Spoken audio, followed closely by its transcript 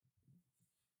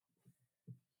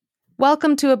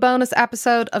Welcome to a bonus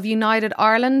episode of United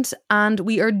Ireland, and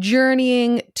we are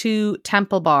journeying to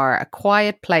Temple Bar, a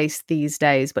quiet place these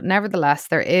days, but nevertheless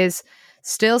there is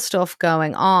still stuff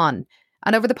going on.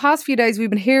 And over the past few days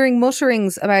we've been hearing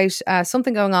mutterings about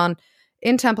something going on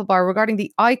in Temple Bar regarding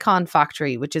the Icon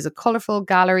Factory, which is a colourful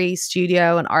gallery,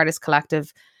 studio and artist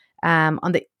collective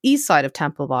on the east side of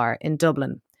Temple Bar in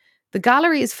Dublin. The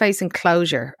gallery is facing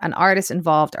closure and artists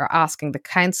involved are asking the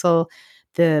council,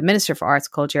 the Minister for Arts,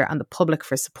 Culture and the public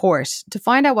for support. To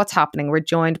find out what's happening, we're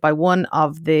joined by one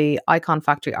of the Icon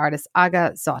Factory artists,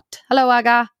 Aga Zott. Hello,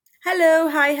 Aga. Hello,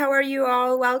 hi, how are you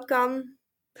all? Welcome.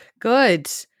 Good.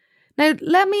 Now,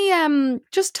 let me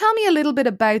just tell me a little bit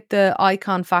about the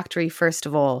Icon Factory, first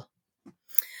of all.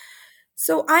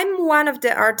 So I'm one of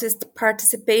the artists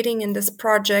participating in this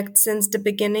project since the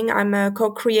beginning. I'm a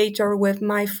co-creator with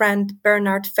my friend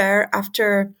Bernard Fair.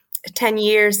 After 10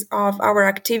 years of our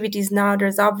activities now,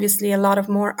 there's obviously a lot of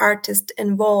more artists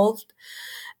involved.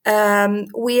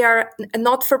 We are a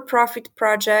not-for-profit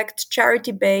project,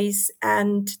 charity-based,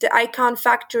 and the Icon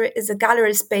Factory is a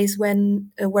gallery space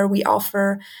where we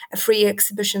offer a free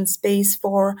exhibition space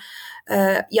for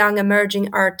young emerging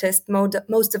artists.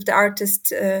 Most of the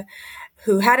artists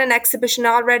who had an exhibition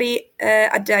already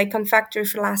at the Icon Factory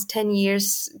for the last 10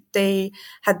 years, they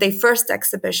had their first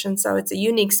exhibition. So it's a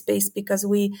unique space because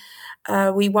we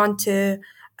want to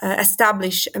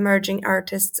establish emerging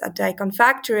artists at the Icon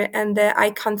Factory. And the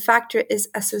Icon Factory is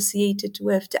associated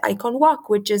with the Icon Walk,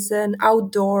 which is an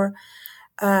outdoor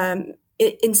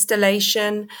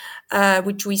installation,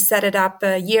 which we set it up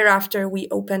a year after we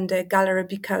opened the gallery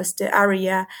because the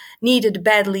area needed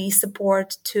badly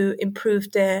support to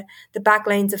improve the back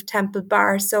lanes of Temple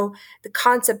Bar. So the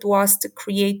concept was to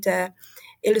create a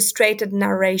illustrated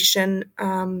narration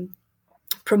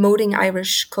promoting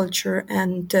Irish culture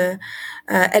and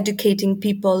educating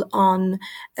people on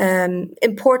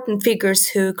important figures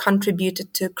who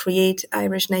contributed to create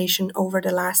Irish nation over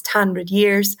the last 100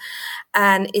 years.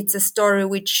 And it's a story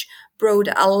which brought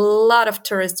a lot of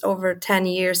tourists over 10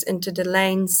 years into the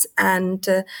lanes. And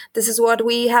this is what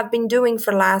we have been doing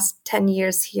for the last 10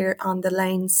 years here on the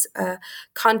lanes,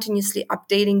 continuously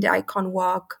updating the Icon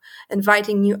Walk,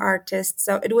 inviting new artists.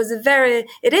 So it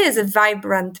is a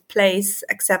vibrant place,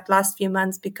 except last few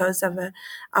months because of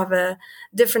a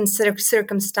different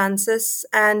circumstances.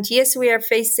 And yes, we are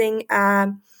facing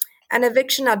an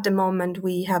eviction at the moment.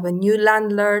 We have a new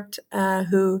landlord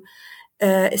who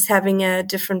is having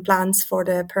different plans for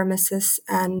the premises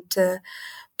and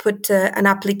put an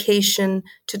application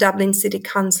to Dublin City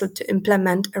Council to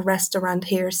implement a restaurant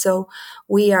here. So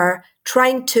we are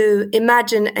trying to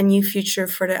imagine a new future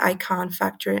for the Icon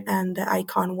Factory and the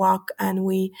Icon Walk. And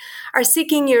we are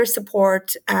seeking your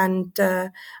support and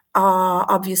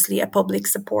obviously a public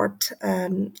support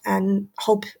and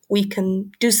hope we can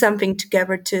do something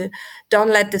together to don't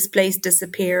let this place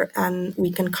disappear and we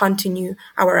can continue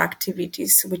our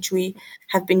activities, which we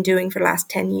have been doing for the last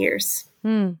 10 years.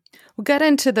 We'll get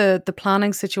into the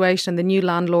planning situation, the new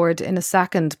landlord in a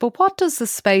second, but what does the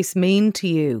space mean to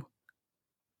you?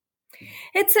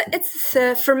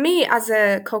 It's for me as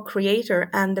a co-creator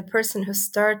and the person who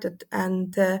started,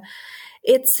 and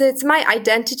it's my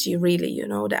identity really. You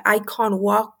know, the Icon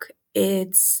Walk,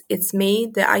 it's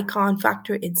me. The Icon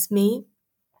Factory, it's me.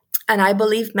 And I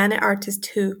believe many artists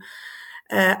who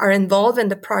are involved in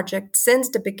the project since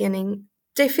the beginning,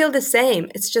 they feel the same.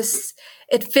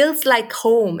 It feels like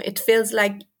home. It feels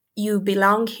like you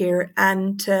belong here,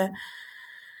 and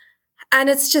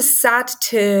it's just sad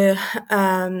to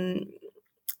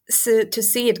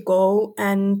see it go.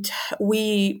 And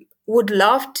we would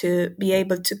love to be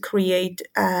able to create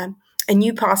a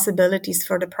new possibilities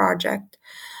for the project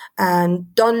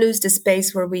and don't lose the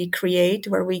space where we create,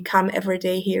 where we come every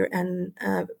day here and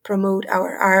promote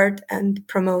our art and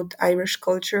promote Irish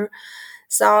culture.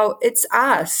 So it's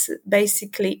us,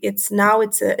 basically. It's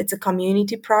a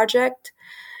community project.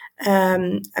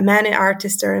 Many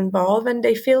artists are involved and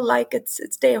they feel like it's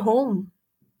their home.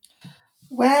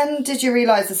 When did you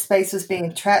realise the space was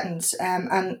being threatened?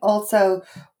 And also,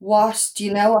 do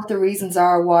you know what the reasons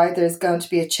are why there's going to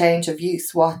be a change of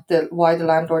use? Why the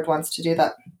landlord wants to do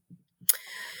that?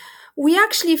 We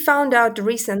actually found out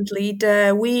recently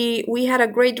that we had a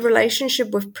great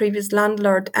relationship with previous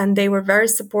landlord, and they were very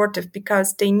supportive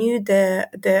because they knew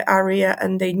the area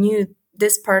and they knew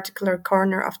this particular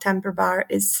corner of Temple Bar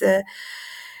is.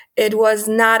 It was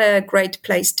not a great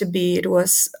place to be. It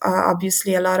was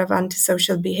obviously a lot of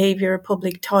antisocial behavior,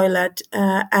 public toilet,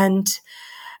 and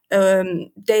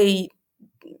they,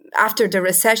 after the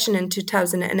recession in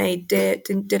 2008,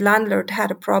 the landlord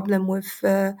had a problem with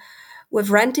with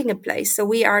renting a place. So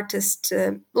we artists,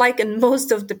 like in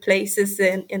most of the places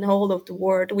in whole of the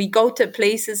world, we go to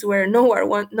places where no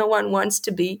one wants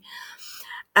to be,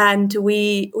 and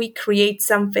we create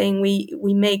something.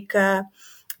 We make the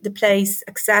place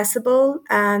accessible,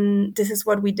 and this is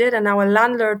what we did. And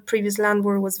our previous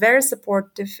landlord, was very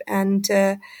supportive and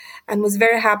was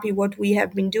very happy what we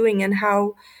have been doing and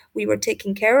how we were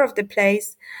taking care of the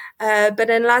place. But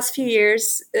in the last few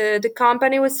years, the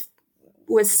company was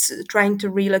trying to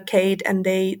relocate, and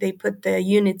they put the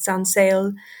units on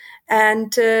sale.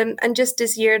 And just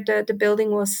this year, the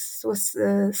building was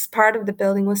part of the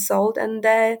building was sold, and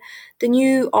the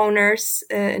new owners,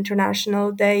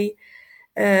 international, they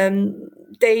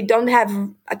don't have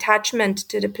attachment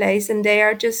to the place, and they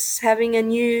are just having a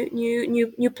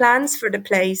new plans for the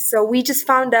place. So we just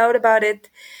found out about it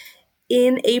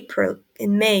in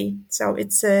May. So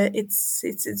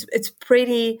it's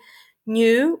pretty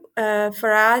new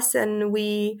for us, and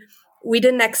we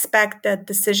didn't expect that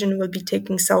decision will be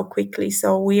taken so quickly.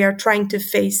 So we are trying to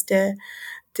face the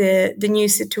new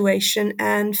situation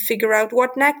and figure out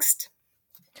what next.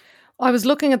 I was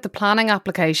looking at the planning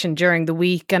application during the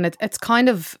week, and it's kind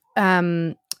of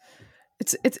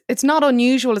it's not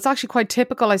unusual. It's actually quite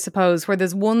typical, I suppose, where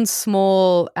there's one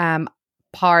small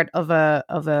part of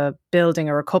a building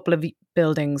or a couple of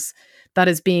buildings that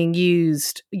is being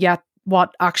used, yet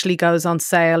what actually goes on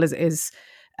sale is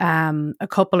a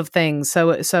couple of things.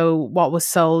 So what was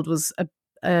sold was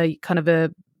a kind of a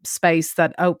space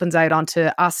that opens out onto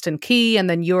Aston Quay, and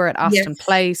then you're at Aston Yes.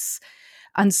 Place.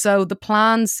 And so the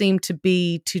plans seem to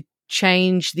be to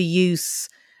change the use.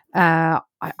 I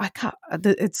can't.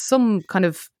 It's some kind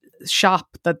of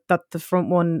shop that the front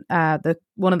one, the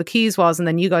one of the keys was, and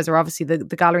then you guys are obviously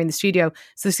the gallery in the studio.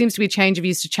 So there seems to be a change of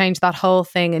use to change that whole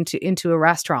thing into a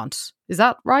restaurant. Is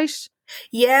that right?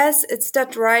 Yes, it's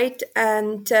that right.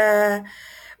 And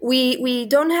we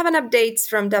don't have an updates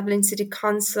from Dublin City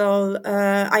Council.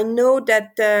 I know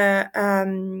that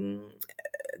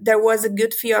there was a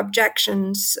good few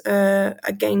objections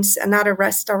against another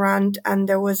restaurant, and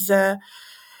there was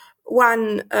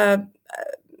one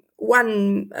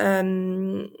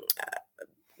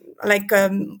like a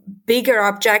bigger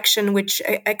objection, which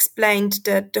explained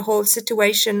the whole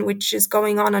situation which is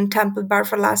going on Temple Bar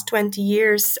for the last 20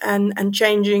 years, and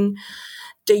changing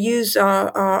the use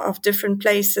of different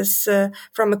places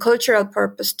from a cultural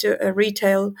purpose to a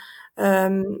retail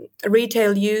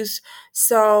use.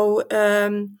 So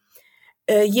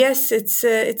yes,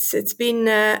 it's been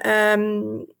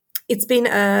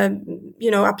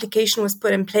application was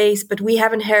put in place, but we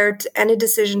haven't heard any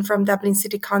decision from Dublin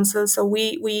City Council, so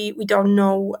we don't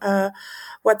know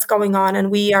what's going on, and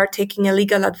we are taking a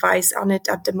legal advice on it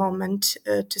at the moment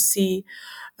to see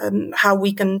how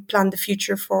we can plan the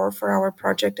future for our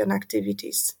project and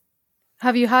activities.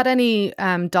 Have you had any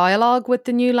dialogue with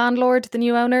the new landlord, the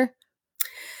new owner?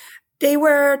 They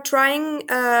were trying.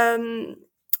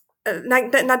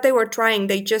 Not they were trying.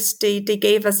 They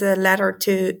gave us a letter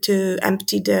to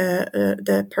empty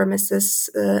the premises,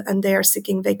 and they are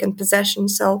seeking vacant possession.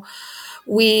 So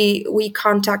we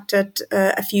contacted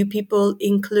a few people,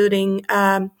 including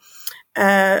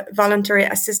voluntary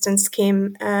assistance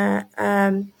scheme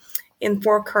in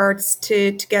Four Courts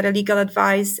to get a legal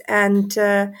advice, and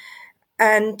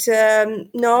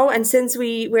since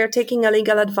we're taking a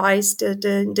legal advice,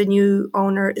 the new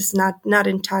owner is not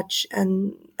in touch,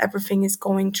 and everything is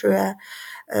going through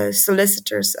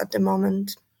solicitors at the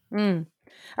moment. And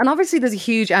obviously there's a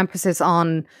huge emphasis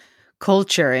on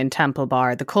culture in Temple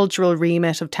Bar, the cultural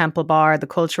remit of Temple Bar, the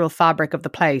cultural fabric of the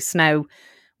place. Now,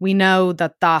 we know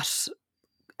that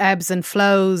ebbs and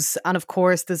flows, and of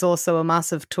course there's also a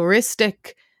massive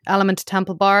touristic element to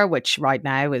Temple Bar, which right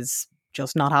now is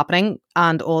just not happening,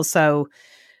 and also,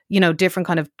 different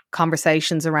kind of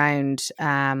conversations around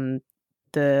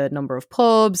the number of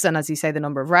pubs and, as you say, the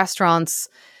number of restaurants.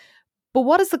 But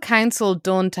what has the council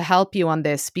done to help you on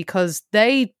this? Because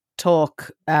they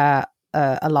talk a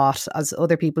lot, as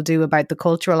other people do, about the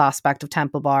cultural aspect of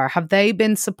Temple Bar. Have they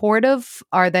been supportive?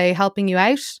 Are they helping you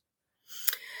out?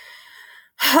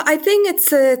 I think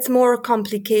it's more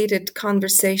complicated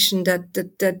conversation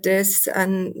that this,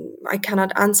 and I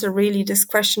cannot answer really this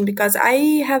question because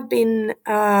I have been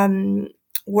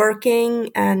working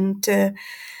and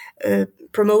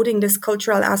promoting this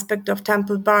cultural aspect of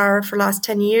Temple Bar for the last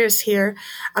 10 years here.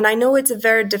 And I know it's a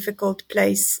very difficult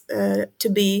place to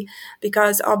be,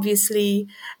 because obviously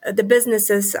the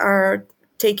businesses are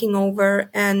taking over,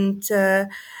 and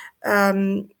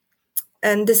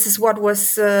this is what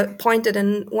was pointed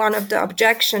in one of the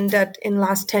objections, that in the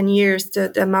last 10 years,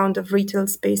 the amount of retail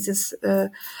spaces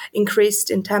increased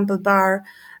in Temple Bar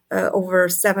over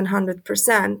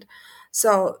 700%.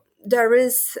 So there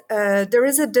is a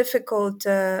difficult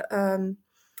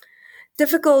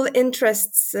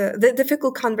interests, the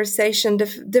difficult conversation,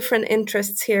 different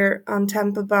interests here on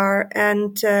Temple Bar,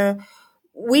 and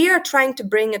we are trying to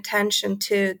bring attention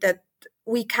to that.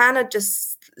 We cannot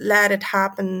just let it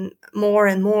happen more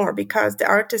and more, because the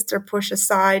artists are pushed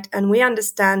aside, and we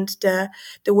understand the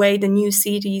way the new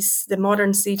cities, the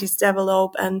modern cities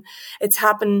develop, and it's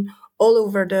happened all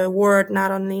over the world,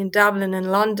 not only in Dublin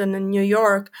and London and New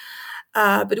York.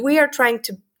 But we are trying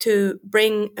to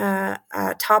bring a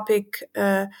topic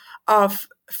of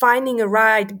finding a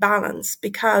right balance,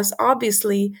 because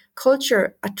obviously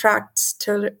culture attracts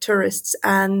tourists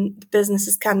and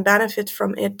businesses can benefit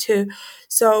from it too.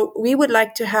 So we would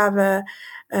like to have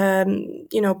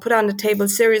put on the table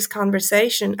serious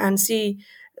conversation and see,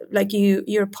 like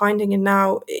you're pointing in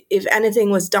now, if anything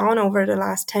was done over the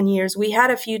last 10 years. We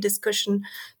had a few discussion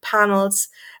panels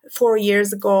 4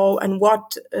 years ago, and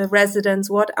what residents,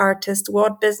 what artists,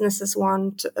 what businesses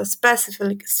want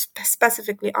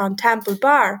specifically on Temple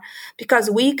Bar, because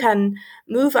we can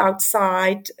move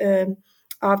outside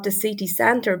of the city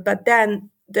center, but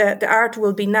then the art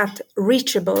will be not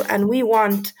reachable, and we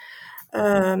want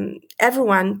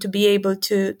everyone to be able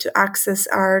to access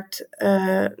art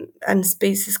and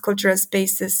spaces, cultural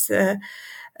spaces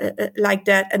like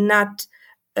that, and not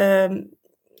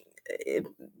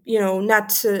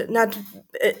not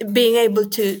being able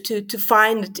to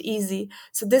find it easy.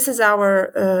 So this is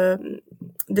our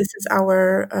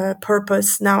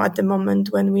purpose now at the moment,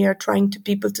 when we are trying to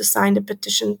people to sign the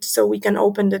petition, so we can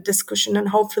open the discussion, and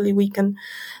hopefully we can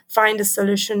find a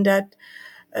solution that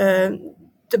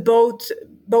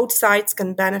both sides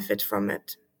can benefit from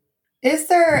it. Is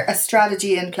there a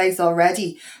strategy in place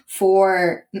already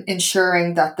for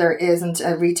ensuring that there isn't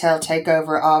a retail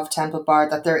takeover of Temple Bar,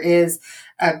 that there is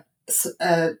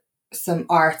some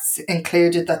arts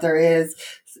included, that there is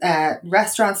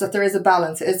restaurants, that there is a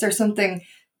balance? Is there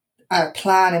a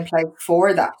plan in place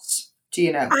for that? Do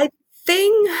you know? I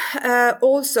think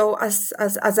also, as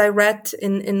I read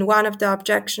in one of the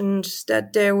objections,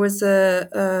 that there was a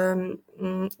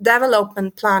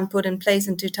development plan put in place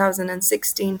in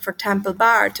 2016 for Temple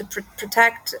Bar to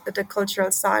protect the cultural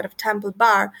side of Temple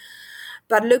Bar,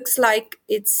 but looks like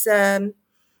it's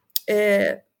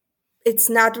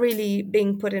not really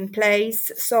being put in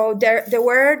place. So there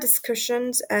were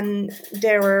discussions, and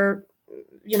there were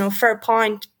fair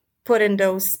point put in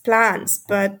those plans,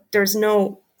 but there's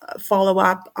no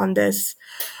follow-up on this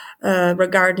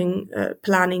regarding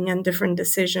planning and different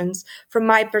decisions from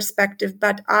my perspective.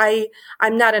 But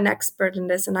I'm not an expert in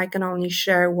this, and I can only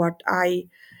share what I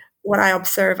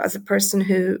observe as a person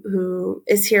who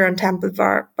is here on Temple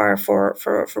Bar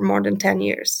for more than 10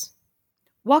 years.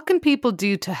 What can people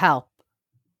do to help?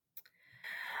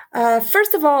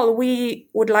 First of all, we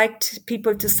would like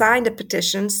people to sign the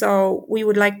petition. So we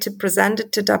would like to present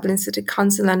it to Dublin City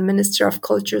Council and Minister of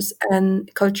Culture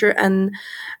and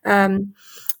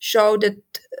show that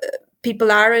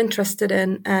people are interested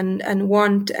in and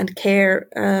want and care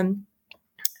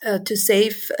to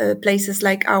save places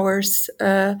like ours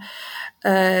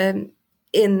in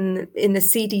the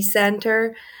city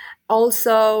center.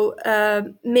 Also,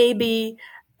 maybe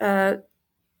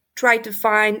try to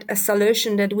find a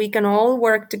solution that we can all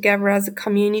work together as a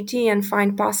community and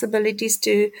find possibilities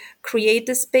to create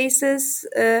the spaces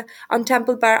on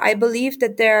Temple Bar. I believe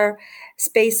that there are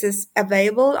spaces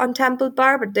available on Temple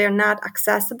Bar, but they're not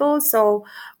accessible. So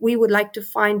we would like to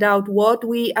find out what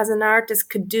we as an artist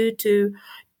could do to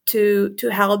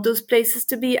help those places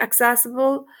to be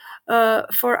accessible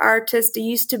for artists. There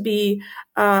used to be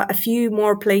a few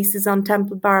more places on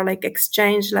Temple Bar, like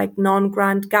Exchange, like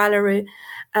Non-Grand Gallery,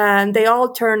 and they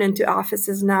all turn into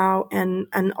offices now and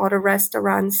other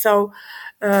restaurants. So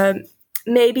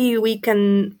maybe we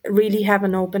can really have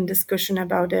an open discussion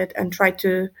about it and try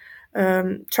to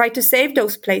save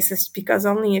those places, because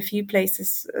only a few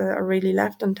places are really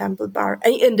left on Temple Bar.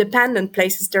 Independent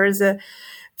places. There is a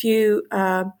few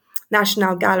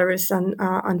national galleries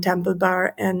on Temple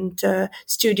Bar and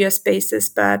studio spaces,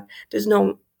 but there's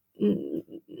no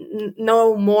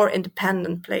more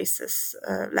independent places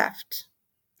left.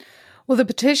 Well, the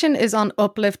petition is on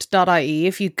uplift.ie.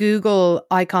 If you Google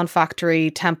Icon Factory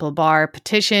Temple Bar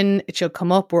petition, it should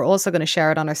come up. We're also going to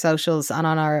share it on our socials and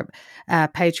on our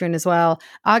Patreon as well.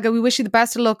 Aga, we wish you the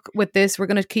best of luck with this. We're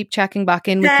going to keep checking back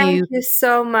in with you. Thank you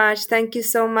so much. Thank you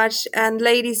so much. And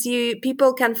ladies,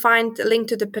 people can find a link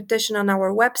to the petition on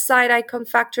our website,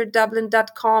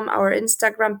 iconfactorydublin.com, our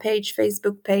Instagram page,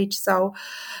 Facebook page. So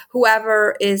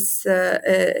whoever is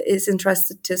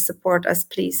interested to support us,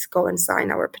 please go and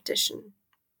sign our petition.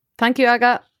 Thank you,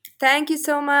 Aga. Thank you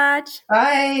so much.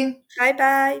 Bye. Bye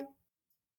bye.